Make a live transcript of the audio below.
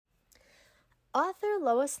Author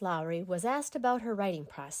Lois Lowry was asked about her writing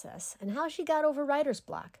process and how she got over writer's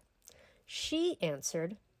block. She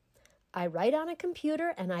answered, I write on a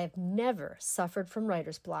computer and I have never suffered from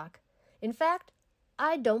writer's block. In fact,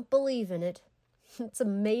 I don't believe in it. It's a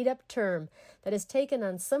made-up term that has taken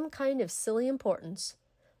on some kind of silly importance.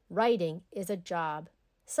 Writing is a job.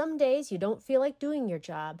 Some days you don't feel like doing your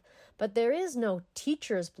job, but there is no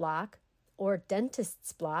teacher's block or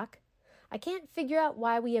dentist's block. I can't figure out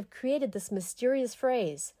why we have created this mysterious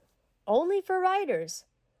phrase, only for writers,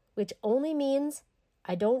 which only means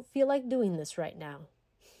I don't feel like doing this right now.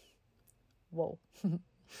 Whoa.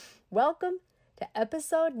 Welcome to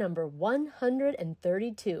episode number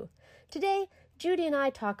 132. Today, Judy and I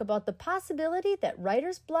talk about the possibility that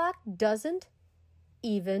writer's block doesn't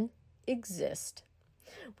even exist.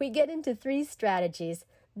 We get into 3 strategies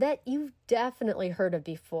that you've definitely heard of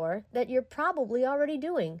before, that you're probably already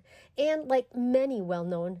doing, and like many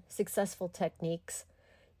well-known successful techniques,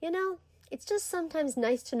 it's just sometimes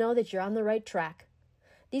nice to know that you're on the right track.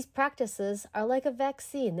 These practices are like a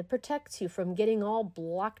vaccine that protects you from getting all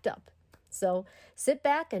blocked up. So sit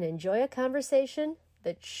back and enjoy a conversation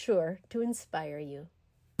that's sure to inspire you.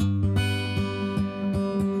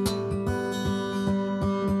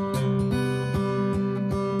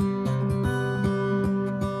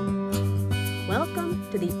 Welcome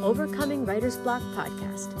to the Overcoming Writer's Block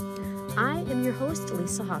podcast. I am your host,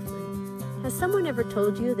 Lisa Hoffman. Has someone ever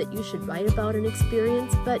told you that you should write about an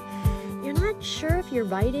experience, but you're not sure if your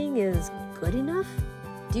writing is good enough?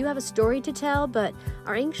 Do you have a story to tell, but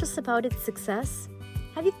are anxious about its success?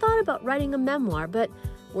 Have you thought about writing a memoir, but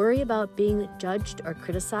worry about being judged or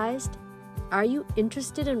criticized? Are you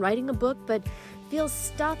interested in writing a book, but feel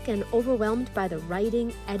stuck and overwhelmed by the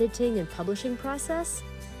writing, editing, and publishing process?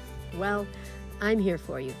 Well, I'm here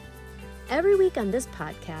for you. Every week on this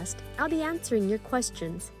podcast, I'll be answering your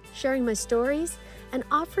questions, sharing my stories, and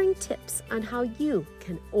offering tips on how you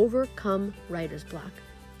can overcome writer's block.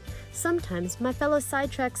 Sometimes my fellow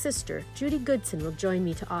sidetrack sister, Judy Goodson, will join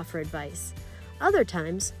me to offer advice. Other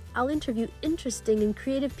times, I'll interview interesting and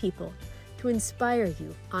creative people to inspire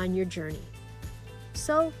you on your journey.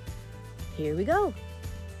 So, here we go.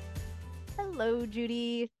 Hello,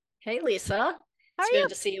 Judy. Hey, Lisa. How It's are you? good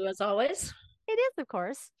to see you as always. It is, of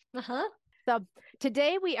course. Uh-huh. So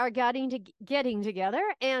today we are getting together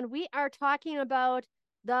and we are talking about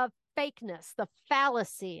the fakeness, the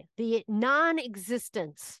fallacy, the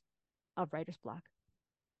non-existence of writer's block.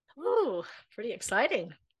 Ooh, pretty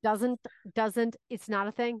exciting. It's not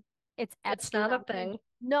a thing. It's It's absolutely not a thing.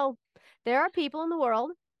 No, there are people in the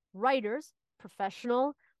world, writers,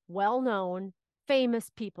 professional, well-known, famous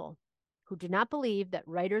people who do not believe that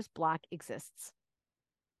writer's block exists.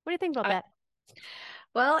 What do you think about that?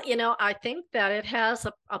 Well, I think that it has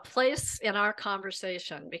a place in our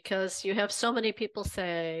conversation because you have so many people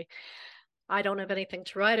say, I don't have anything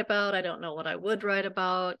to write about. I don't know what I would write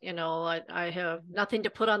about. I have nothing to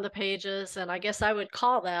put on the pages. And I guess I would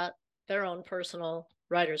call that their own personal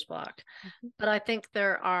writer's block. Mm-hmm. But I think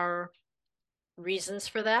there are reasons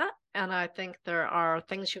for that. And I think there are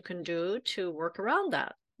things you can do to work around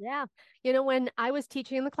that. Yeah. When I was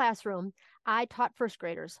teaching in the classroom, I taught first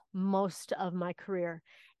graders most of my career.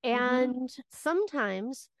 And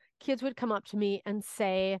sometimes kids would come up to me and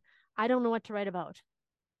say, I don't know what to write about.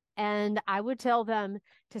 And I would tell them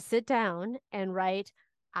to sit down and write,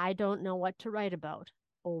 I don't know what to write about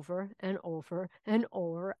over and over and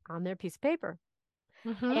over on their piece of paper.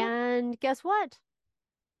 Mm-hmm. And guess what?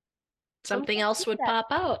 Something else would pop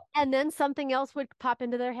out. And then something else would pop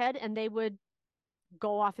into their head and they would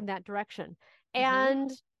go off in that direction. And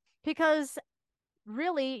because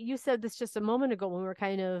really, you said this just a moment ago when we were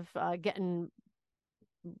kind of getting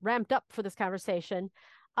ramped up for this conversation.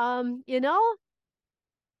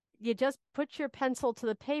 You just put your pencil to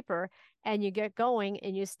the paper and you get going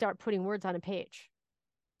and you start putting words on a page.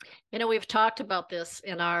 We've talked about this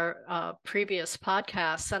in our previous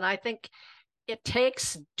podcasts, and I think it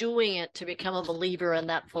takes doing it to become a believer in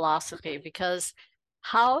that philosophy, because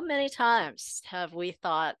how many times have we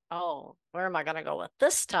thought, oh, where am I going to go with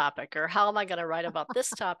this topic? Or how am I going to write about this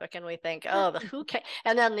topic? And we think, oh, who came?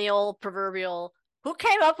 And then the old proverbial, who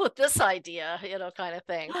came up with this idea, kind of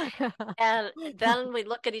thing. And then we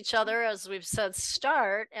look at each other, as we've said,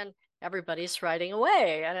 start, and everybody's writing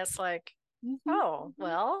away. And it's like, oh,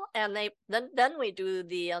 well, and then we do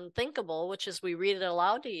the unthinkable, which is we read it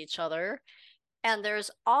aloud to each other. And there's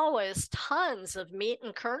always tons of meat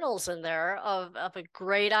and kernels in there of a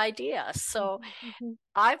great idea. So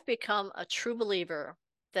I've become a true believer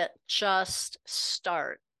that just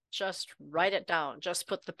start, just write it down, just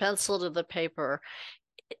put the pencil to the paper.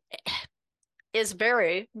 is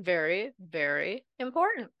very, very, very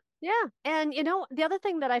important. Yeah. And the other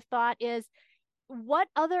thing that I've thought is what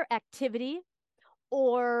other activity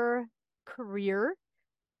or career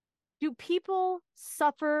do people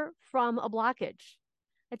suffer from a blockage?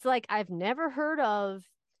 It's like I've never heard of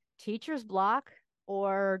teacher's block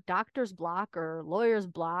or doctor's block or lawyer's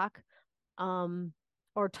block, um,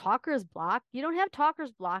 or talker's block. You don't have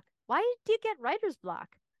talker's block. Why do you get writer's block?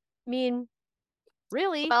 I mean,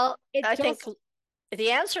 really, Well, it I think just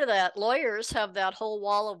the answer to that, lawyers have that whole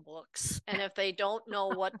wall of books. And if they don't know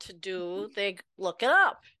what to do, they look it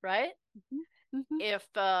up, right? Mhm, mhm.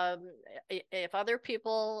 If other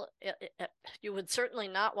people, you would certainly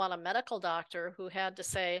not want a medical doctor who had to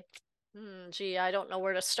say, gee, I don't know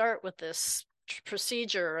where to start with this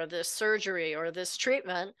procedure or this surgery or this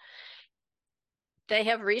treatment. They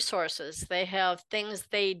have resources, they have things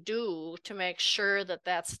they do to make sure that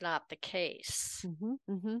that's not the case, Mhm,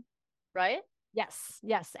 mhm. right? Yes,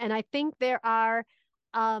 yes. And I think there are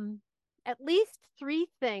um, at least three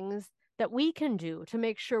things that we can do to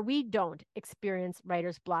make sure we don't experience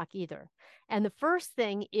writer's block either. And the first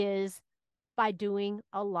thing is by doing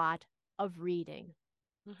a lot of reading.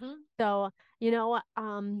 Mm-hmm. So,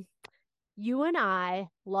 you and I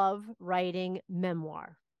love writing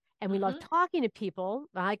memoir, and we love Mm-hmm. talking to people,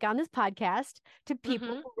 like on this podcast, to people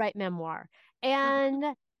Mm-hmm. who write memoir. Mm-hmm.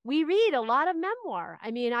 And we read a lot of memoir.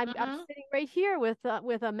 I mean, I'm Mm-hmm. sitting right here with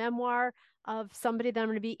a memoir of somebody that I'm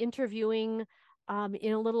going to be interviewing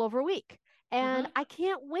in a little over a week, and Mm-hmm. I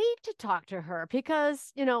can't wait to talk to her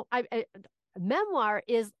because memoir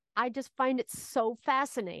is. I just find it so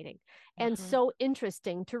fascinating and Mm-hmm. so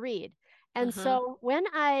interesting to read. And Mm-hmm. so when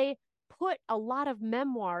I put a lot of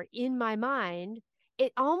memoir in my mind,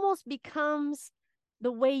 it almost becomes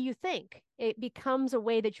the way you think. It becomes a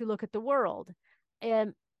way that you look at the world.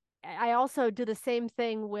 And I also do the same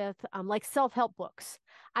thing with like self-help books.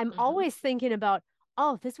 I'm Mm-hmm. always thinking about,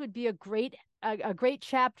 oh, this would be a great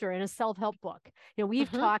chapter in a self-help book. We've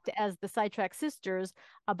Mm-hmm. talked as the Sidetrack Sisters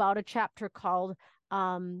about a chapter called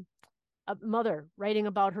a mother writing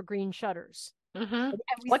about her green shutters. Mm-hmm. And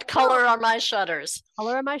we What still color are my shutters?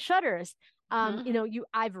 color of my shutters. Mm-hmm.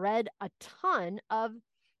 I've read a ton of,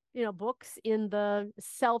 books in the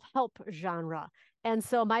self-help genre. And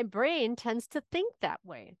so my brain tends to think that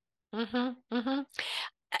way. Mm-hmm. Mm-hmm.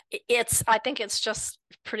 I think it's just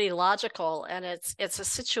pretty logical, and it's a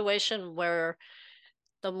situation where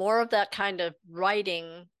the more of that kind of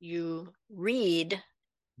writing you read,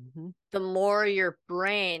 Mhm. the more your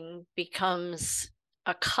brain becomes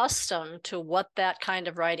accustomed to what that kind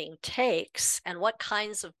of writing takes and what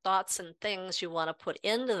kinds of thoughts and things you want to put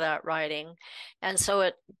into that writing. And so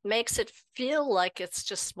it makes it feel like it's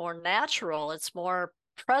just more natural, it's more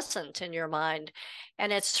present in your mind.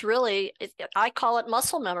 And it's really, I call it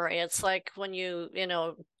muscle memory. It's like when you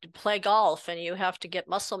play golf and you have to get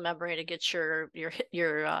muscle memory to get your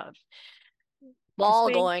Your ball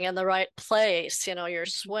swing. going in the right place, your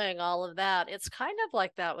swing, all of that. It's kind of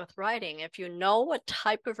like that with writing. If you know what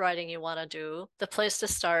type of writing you want to do, the place to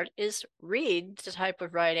start is read the type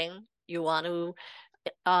of writing you want to.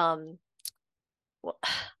 Um, well,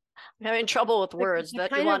 I'm having trouble with words The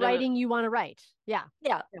that you kind of want to. writing you want to write. Yeah.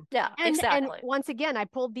 Yeah, Yeah. yeah, And exactly. once again, I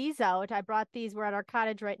pulled these out. I brought these. We're at our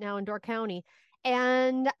cottage right now in Door County,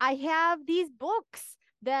 and I have these books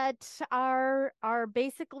that are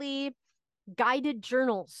basically guided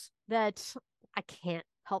journals that I can't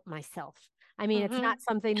help myself. I mean, it's not Mm-hmm.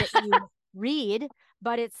 something that you read,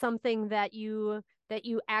 but it's something that you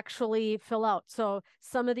actually fill out. So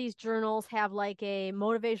some of these journals have like a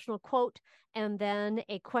motivational quote and then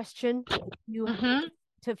a question you get Mm-hmm.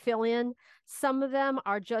 to fill in. Some of them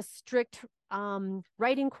are just strict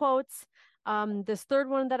writing quotes. This third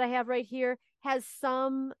one that I have right here has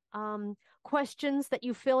some questions that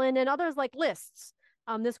you fill in, and others like lists.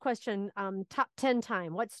 This question, top 10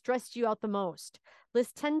 time, what stressed you out the most?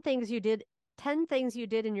 List 10 things you did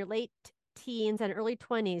in your late teens and early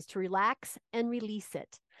 20s to relax and release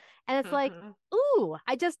it. And it's like, Mm-hmm. ooh,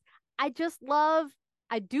 I just love,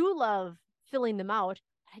 I do love filling them out.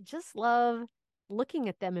 I just love looking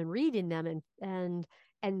at them and reading them and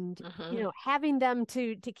Mm-hmm. having them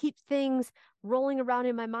to keep things rolling around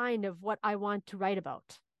in my mind of what I want to write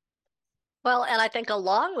about. Well, and I think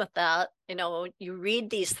along with that, you read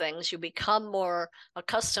these things, you become more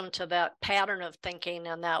accustomed to that pattern of thinking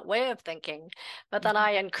and that way of thinking. But then Mhm.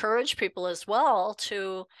 I encourage people as well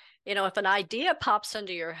to, if an idea pops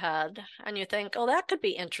into your head and you think, oh, that could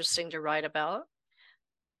be interesting to write about,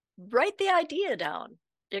 write the idea down.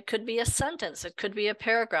 It could be a sentence, it could be a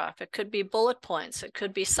paragraph, it could be bullet points, it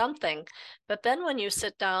could be something. But then when you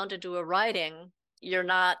sit down to do a writing, you're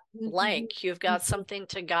not Mm-hmm. blank. You've got Mm-hmm. something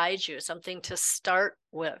to guide you, something to start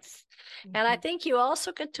with. And I Mm-hmm. think you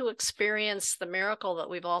also get to experience the miracle that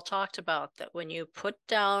we've all talked about, that when you put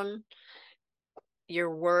down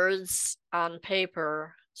your words on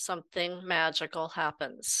paper, something magical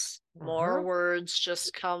happens. More Uh-huh. words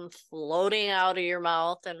just come floating out of your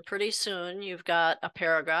mouth, and pretty soon you've got a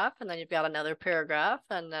paragraph, and then you've got another paragraph,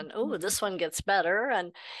 and then, oh, Mm-hmm. this one gets better.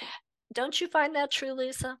 And don't you find that true,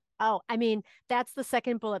 Lisa? Oh, I mean, that's the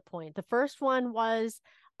second bullet point. The first one was,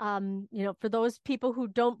 for those people who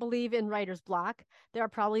don't believe in writer's block, there are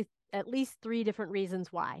probably at least three different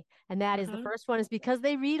reasons why. And that is the Mm-hmm. first one is because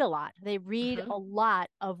they read a lot. They read Mm-hmm. a lot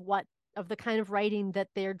of the kind of writing that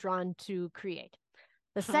they're drawn to create.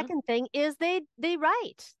 The Mm-hmm. second thing is they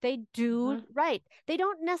write. They do Mm-hmm. write. They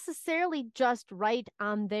don't necessarily just write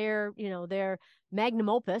on their magnum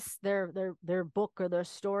opus, their book or their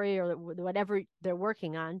story or whatever they're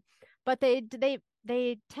working on, but they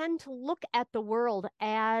tend to look at the world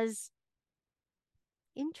as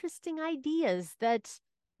interesting ideas that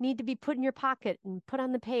need to be put in your pocket and put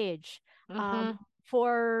on the page Mm-hmm.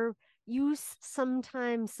 for use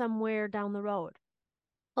sometime somewhere down the road.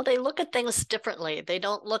 Well, they look at things differently. They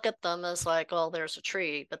don't look at them as like, oh, there's a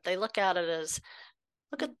tree, but they look at it as,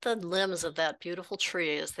 look at the limbs of that beautiful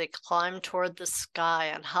tree as they climb toward the sky,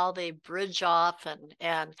 and how they bridge off,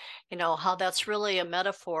 and how that's really a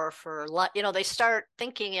metaphor for life. They start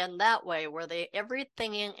thinking in that way, where they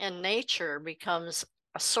everything in nature becomes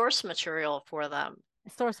a source material for them.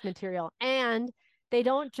 Source material. And they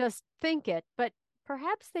don't just think it, but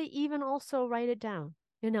perhaps they even also write it down,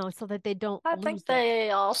 so that they don't I think lose it.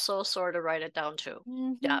 they also sort of write it down too.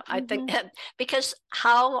 Mm-hmm, Yeah, I think mm-hmm. that, because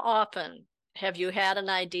how often have you had an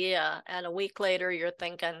idea and a week later you're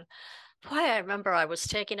thinking, boy, I remember I was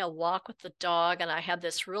taking a walk with the dog and I had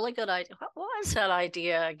this really good idea. What was that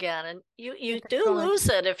idea again? And you Get the do thought. lose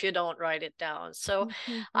it if you don't write it down. So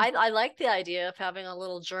Mm-hmm, I like the idea of having a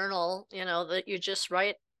little journal, that you just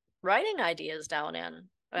writing ideas down in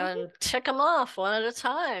mm-hmm. and tick them off one at a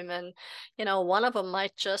time. And, one of them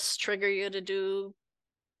might just trigger you to do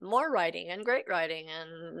more writing and great writing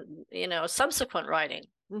and, subsequent writing.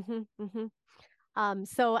 Mm-hmm, mm-hmm.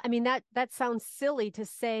 So I mean that sounds silly to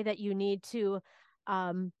say that you need to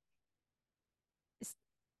um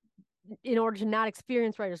in order to not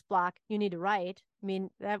experience writer's block, you need to write. I mean,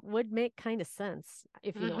 that would make kind of sense,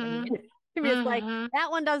 if you know what I mean. Mm-hmm. I mean, it's like Mm-hmm. that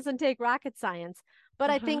one doesn't take rocket science, but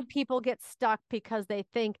I Mm-hmm. think people get stuck because they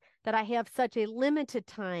think that I have such a limited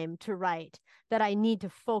time to write that I need to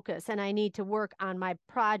focus and I need to work on my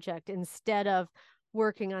project instead of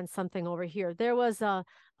working on something over here. There was a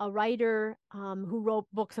writer who wrote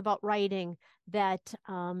books about writing that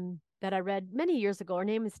I read many years ago. Her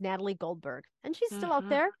name is Natalie Goldberg, and she's still out Mm-hmm.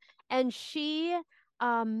 there. And she,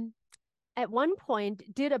 um, at one point,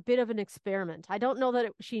 did a bit of an experiment. I don't know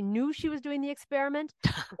that she knew she was doing the experiment,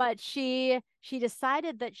 but she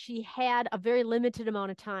decided that she had a very limited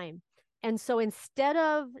amount of time. And so instead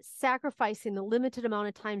of sacrificing the limited amount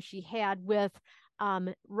of time she had with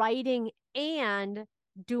writing and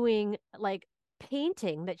doing like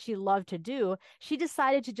painting that she loved to do, she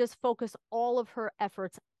decided to just focus all of her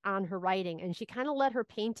efforts on her writing. And she kind of let her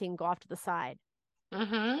painting go off to the side.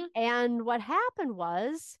 Mm-hmm. And what happened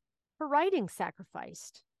was her writing was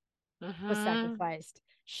Mm-hmm. sacrificed.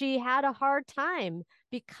 She had a hard time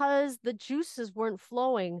because the juices weren't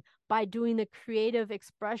flowing by doing the creative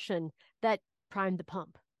expression that primed the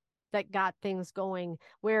pump, that got things going,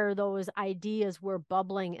 where those ideas were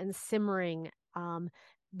bubbling and simmering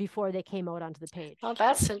before they came out onto the Well, page.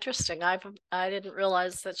 that's interesting. I didn't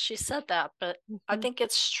realize that she said that, but I Mhm, think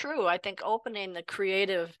it's true. I think opening the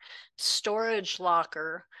creative storage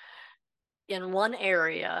locker in one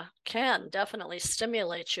area can definitely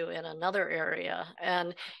stimulate you in another area.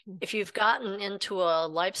 And mhm, if you've gotten into a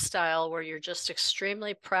lifestyle where you're just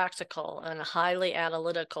extremely practical and highly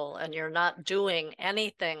analytical and you're not doing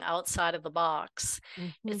anything outside of the box,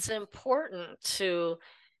 mhm. it's important to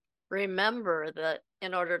remember that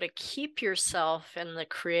in order to keep yourself in the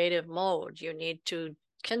creative mode, you need to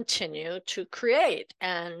continue to create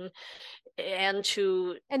and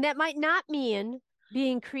to And that might not mean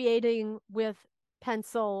being creating with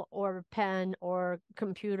pencil or pen or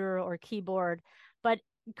computer or keyboard, but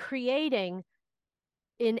creating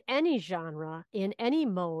in any genre, in any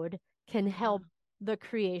mode, can help the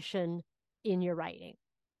creation in your writing.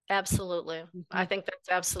 absolutely. I Mhm, think that's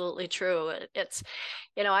absolutely true. It's,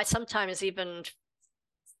 I sometimes even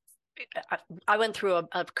I went through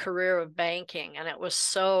a career of banking, and it was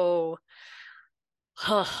so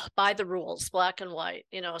by the rules, black and white,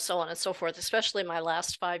 so on and so forth, especially my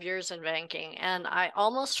last 5 years in banking. And I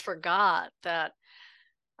almost forgot that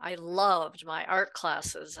I loved my art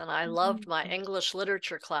classes, and I loved my Mhm. English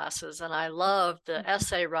literature classes, and I loved the Mhm.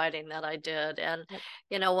 essay writing that I did. And, Yep.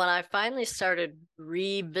 when I finally started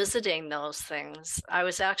revisiting those things, I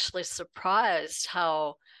was actually surprised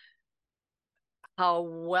how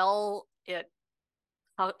well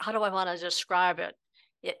how do I want to describe it?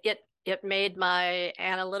 It made my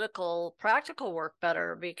analytical practical work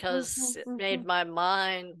better because Mhm. it made Mhm. my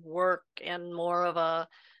mind work in more of a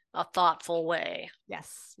thoughtful way.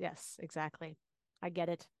 Yes, yes, exactly. I get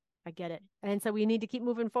it. I get it. And so we need to keep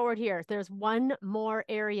moving forward here. There's one more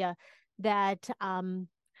area that and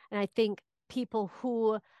I think people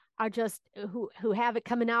who are just who have it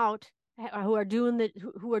coming out, who are doing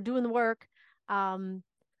who are doing the work, um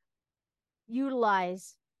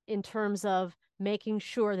utilize in terms of making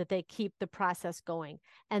sure that they keep the process going.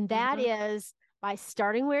 And that Mm-hmm. is by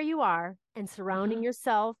starting where you are and surrounding Mm-hmm.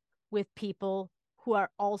 yourself with people who are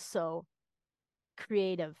also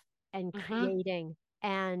creative and Mm-hmm. creating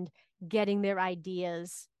and getting their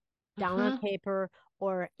ideas down on Mm-hmm. paper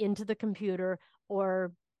or into the computer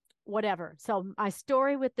or whatever. So my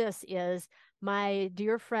story with this is my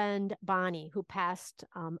dear friend Bonnie, who passed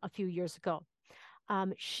a few years ago.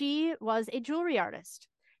 She was a jewelry artist.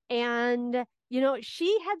 And,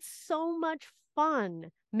 she had so much fun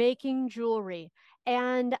making jewelry.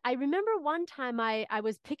 And I remember one time I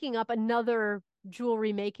was picking up another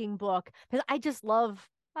jewelry making book because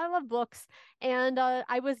I love books. And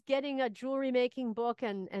I was getting a jewelry making book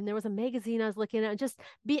and there was a magazine I was looking at.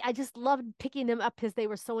 I just loved picking them up because they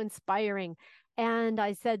were so inspiring. And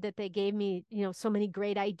I said that they gave me, so many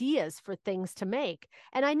great ideas for things to make.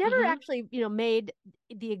 And I never Mm-hmm. actually, made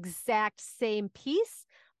the exact same piece,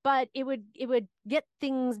 but it would get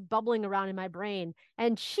things bubbling around in my brain.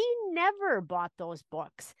 And she never bought those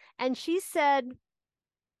books. And she said,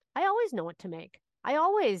 I always know what to make. I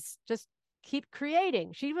always just keep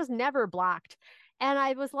creating. She was never blocked. And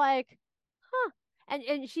I was like, huh.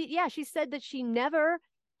 And she said that she never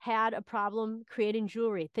had a problem creating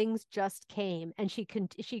jewelry. Things just came and she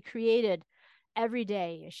created every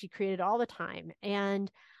day. She created all the time. And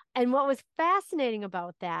what was fascinating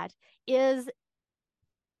about that is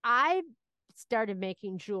I started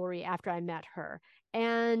making jewelry after I met her.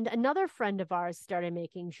 And another friend of ours started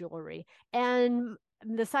making jewelry. And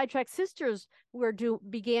the Sidetrack sisters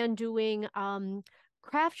began doing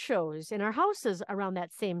craft shows in our houses around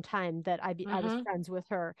that same time that I was Mm-hmm. friends with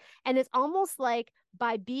her. And it's almost like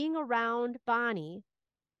by being around Bonnie,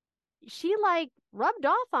 she like rubbed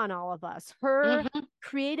off on all of us. Her Mm-hmm.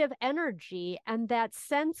 creative energy and that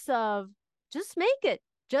sense of just make it.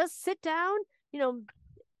 Just sit down, you know,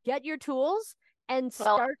 get your tools and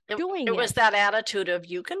Well, start it doing was it. that attitude of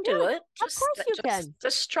you can do Yeah, it. of course you can.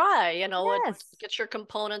 Just try, Yes. get your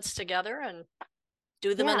components together and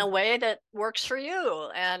do them in Yeah. a way that works for you.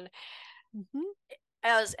 And Hmm.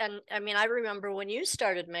 I mean, I remember when you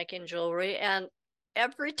started making jewelry, and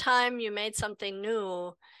every time you made something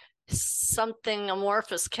new, something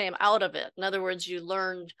amorphous came out of it. In other words, you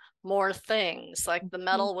learned more things. Like the Hmm.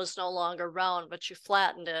 metal was no longer round, but you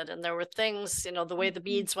flattened it, and there were things, the way the Hmm.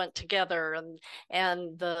 beads went together, and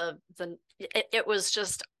it was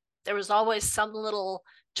just there was always some little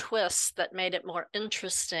twist that made it more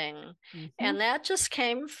interesting, Hmm. and that just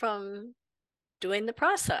came from doing the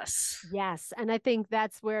process. Yes, and I think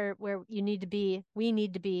that's where you need to be. We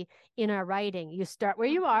need to be in our writing. You start where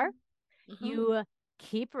you are. Mm-hmm. Mm-hmm. You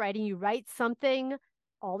keep writing. You write something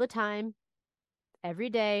all the time. Every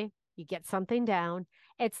day you get something down.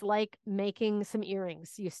 It's like making some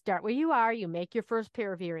earrings. You start where you are, you make your first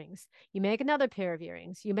pair of earrings. You make another pair of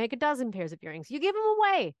earrings. You make a dozen pairs of earrings. You give them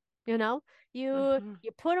away, you know? You Mm-hmm.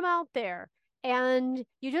 you put them out there and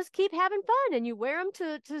you just keep having fun and you wear them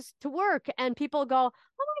to work and people go,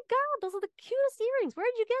 "Oh my God, those are the cutest earrings. Where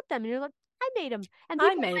did you get them?" And you're like, "I made them." And I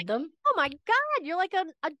people are made like, them. "Oh my God, you're like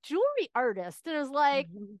a jewelry artist." And it's like,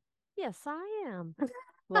 Mm-hmm. "Yes, I am."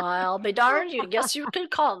 Well, I'll be darned. You guess you could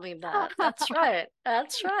call me that. That's right.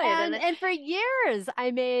 That's right. And for years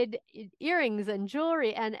I made earrings and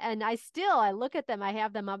jewelry and I look at them. I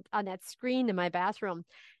have them up on that screen in my bathroom.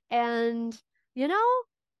 And you know,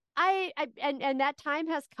 and that time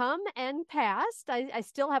has come and passed. I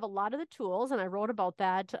still have a lot of the tools and I wrote about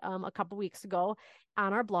that a couple weeks ago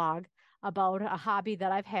on our blog about a hobby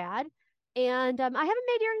that I've had. And I haven't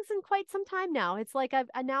made earrings in quite some time now. It's like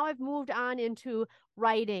I've moved on into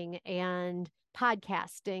writing and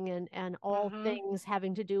podcasting and all Mm-hmm. things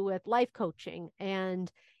having to do with life coaching and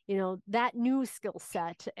that new skill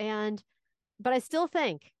set. And but I still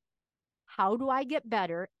think, how do I get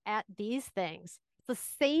better at these things? It's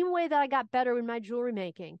the same way that I got better in my jewelry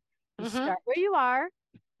making. You Mm-hmm. start where you are,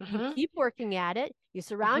 You keep working at it. You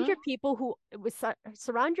surround your people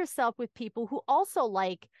surround yourself with people who also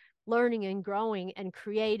like learning and growing and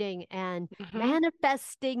creating and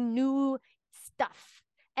manifesting new stuff,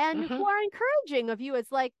 and who are encouraging of you.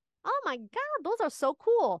 It's like, oh my God, those are so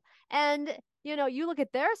cool. And you look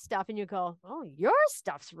at their stuff and you go, oh, your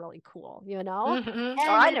stuff's really cool, Oh, And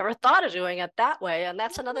I never thought of doing it that way. And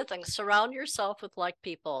that's another thing. Surround yourself with like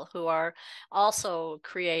people who are also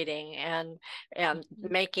creating and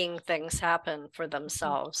making things happen for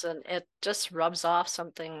themselves. And it just rubs off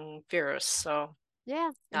something fierce. So yeah,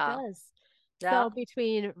 it does. Yeah. So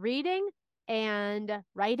between reading and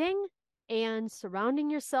writing and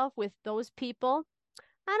surrounding yourself with those people,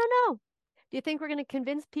 I don't know. Do you think we're going to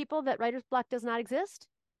convince people that writer's block does not exist?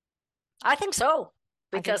 I think so.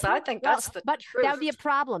 Because I think Well, that's the but truth. that would be a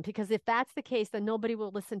problem, because if that's the case, then nobody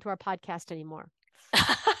will listen to our podcast anymore.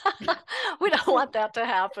 We don't want that to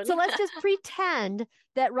happen. So let's just pretend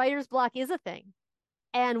that writer's block is a thing,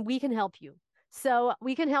 and we can help you. So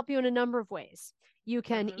we can help you in a number of ways. You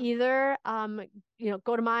can either,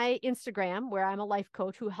 go to my Instagram, where I'm a life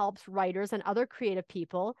coach who helps writers and other creative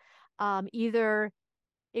people either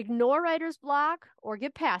ignore writer's block or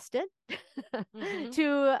get past it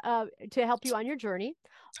to help you on your journey.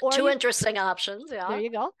 Or Two interesting options. Yeah. There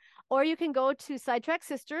you go. Or you can go to Sidetrack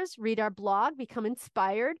Sisters, read our blog, become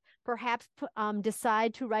inspired, perhaps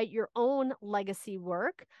decide to write your own legacy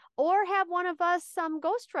work, or have one of us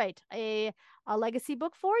ghostwrite a legacy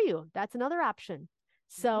book for you. That's another option.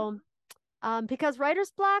 So, because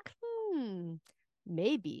writer's block,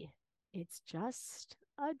 maybe it's just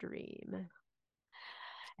a dream.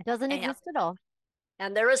 It doesn't exist at all.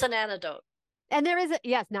 And there is an antidote. And there is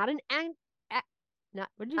not an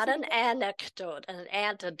what did you say? Not an anecdote, an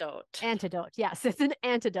antidote. Antidote. Yes, it's an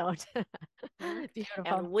antidote. Beautiful.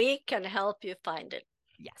 And we can help you find it.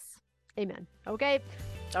 Yes. Amen. Okay.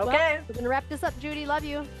 Okay. Well, we're going to wrap this up, Judy. Love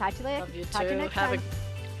you. Talk to you later. Love you too. Talk to you next time.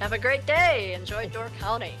 Have a great day. Enjoy Door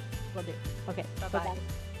County. Will do. Okay. Bye-bye.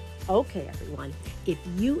 Okay, everyone. If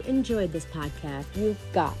you enjoyed this podcast, you've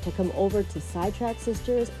got to come over to Sidetrack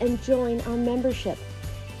Sisters and join our membership.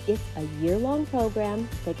 It's a year-long program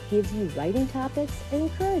that gives you writing topics and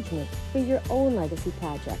encouragement for your own legacy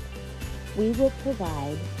project. We will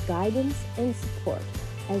provide guidance and support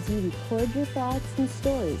as you record your thoughts and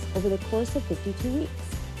stories over the course of 52 weeks.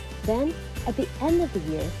 Then, at the end of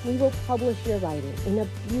the year, we will publish your writing in a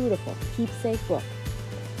beautiful keepsake book.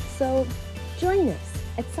 So, join us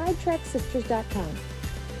at sidetracksisters.com.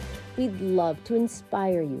 We'd love to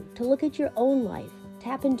inspire you to look at your own life,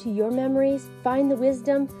 tap into your memories, find the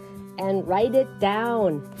wisdom, and write it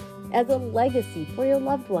down as a legacy for your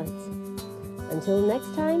loved ones. Until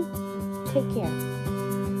next time, take care.